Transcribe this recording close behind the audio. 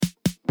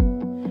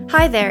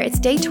Hi there, it's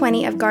day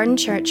 20 of Garden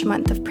Church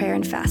Month of Prayer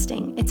and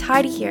Fasting. It's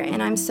Heidi here,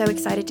 and I'm so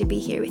excited to be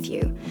here with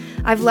you.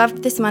 I've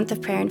loved this month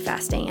of prayer and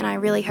fasting, and I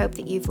really hope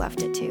that you've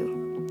loved it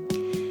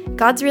too.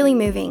 God's really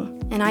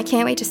moving, and I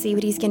can't wait to see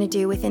what He's going to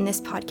do within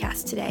this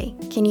podcast today.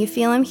 Can you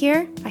feel Him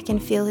here? I can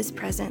feel His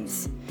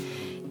presence.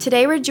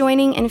 Today we're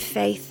joining in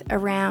faith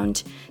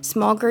around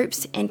small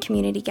groups and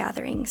community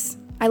gatherings.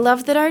 I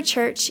love that our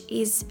church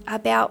is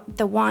about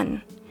the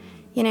one.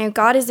 You know,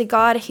 God is a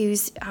God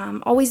who's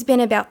always been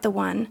about the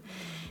one.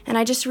 And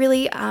I just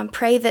really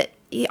pray that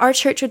our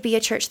church would be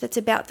a church that's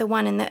about the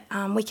one, and that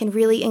we can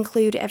really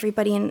include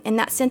everybody, and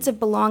that sense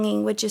of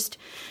belonging would just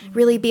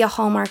really be a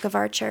hallmark of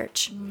our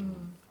church.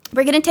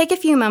 We're going to take a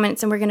few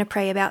moments and we're going to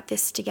pray about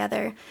this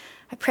together.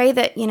 I pray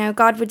that,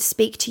 God would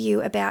speak to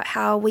you about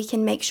how we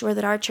can make sure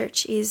that our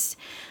church is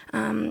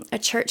a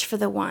church for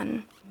the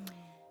one.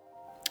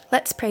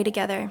 Let's pray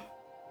together.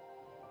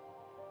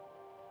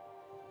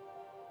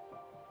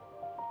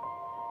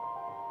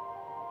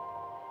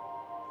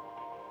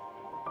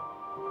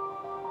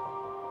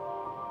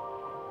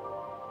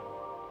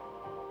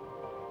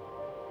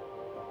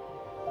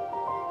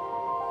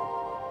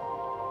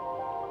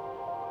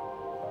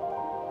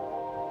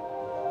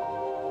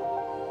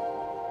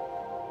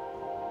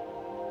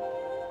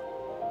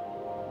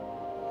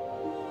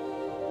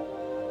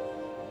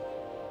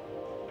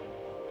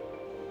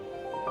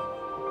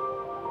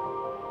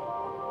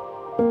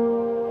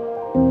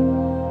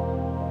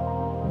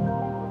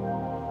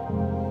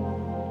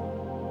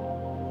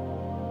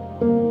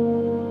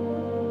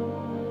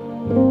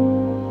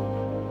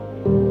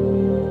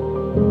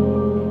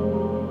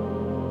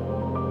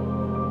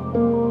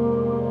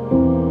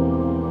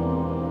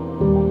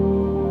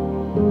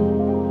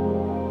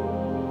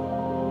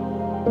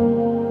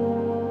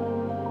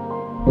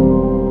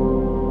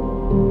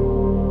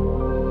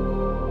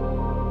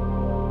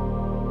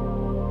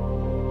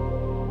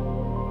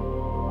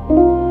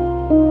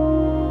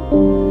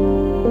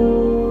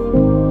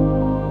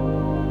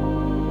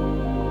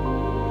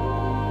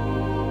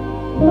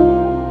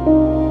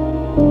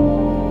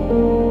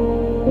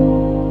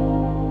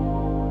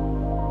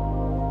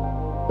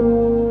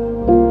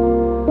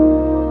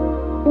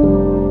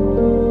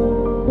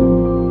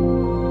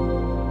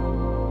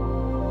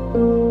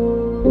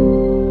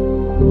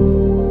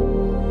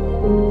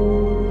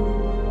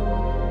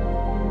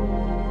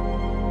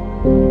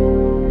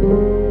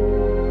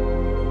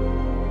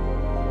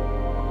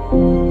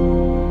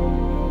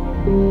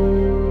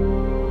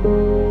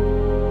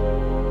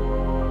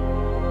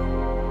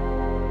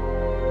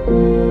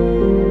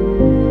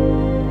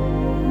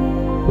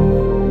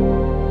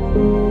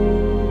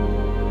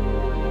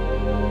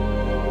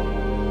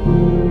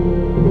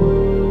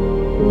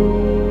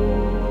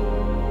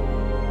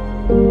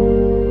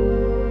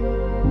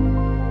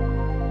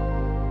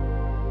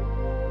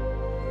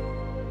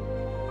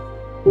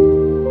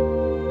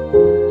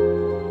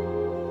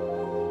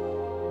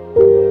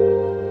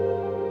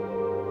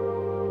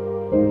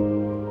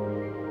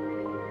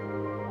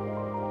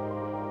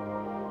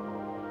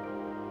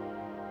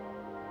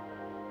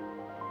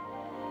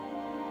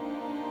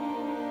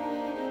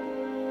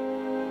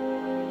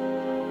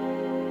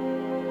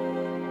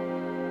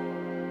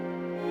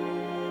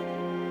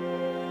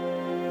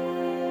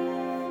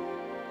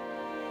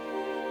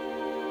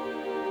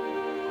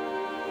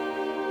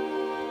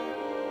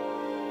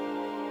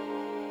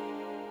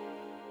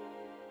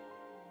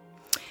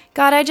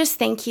 God, I just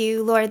thank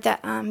you, Lord,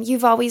 that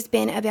you've always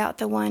been about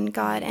the one,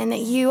 God, and that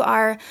you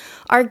are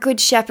our good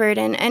shepherd.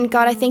 And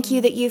God, I thank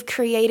you that you've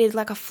created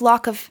like a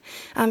flock of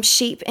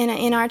sheep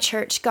in our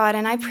church, God.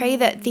 And I pray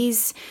that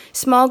these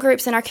small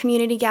groups and our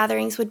community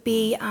gatherings would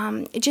be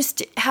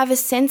just have a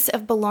sense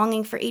of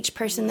belonging for each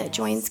person that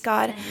joins,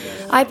 God.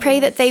 I pray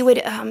that they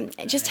would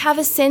just have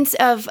a sense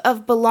of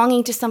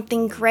belonging to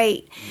something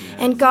great.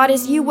 And God,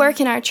 as you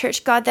work in our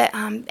church, God, that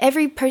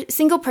every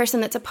single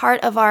person that's a part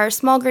of our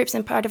small groups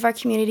and part of our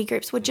community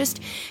groups would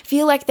just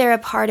feel like they're a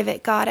part of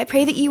it, God. I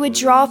pray that you would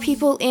draw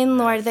people in,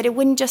 Lord, that it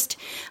wouldn't just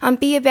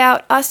be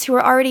about us who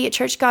are already at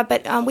church, God,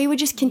 but we would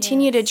just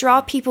continue to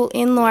draw people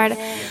in, Lord.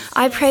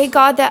 I pray,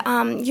 God, that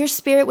your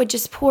Spirit would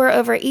just pour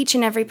over each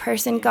and every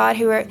person, God,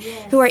 who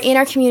are in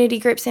our community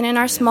groups and in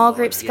our small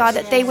groups, God,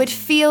 that they would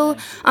feel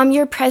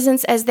your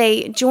presence as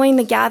they join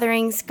the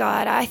gatherings,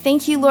 God. I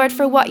thank you, Lord,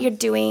 for what you're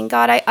doing,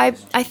 God. I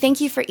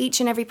thank you for each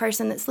and every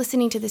person that's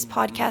listening to this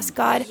podcast,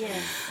 God,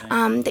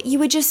 that you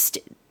would just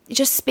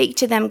speak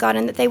to them, God,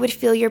 and that they would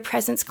feel your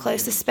presence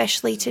close,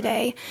 especially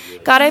today.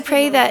 God, I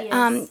pray that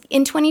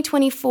in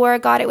 2024,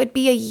 God, it would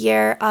be a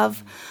year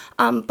of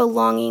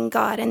belonging,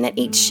 God, and that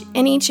each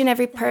and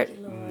every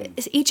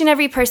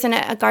person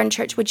at a Garden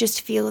Church would just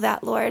feel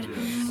that, Lord.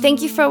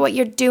 Thank you for what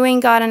you're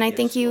doing, God, and I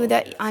thank you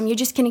that you're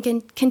just going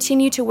to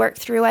continue to work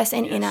through us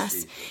and in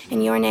us.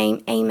 In your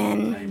name,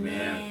 amen.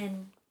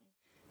 Amen.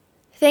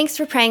 Thanks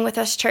for praying with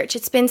us, church.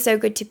 It's been so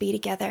good to be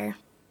together.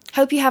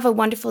 Hope you have a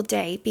wonderful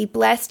day. Be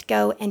blessed,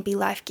 go, and be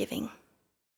life-giving.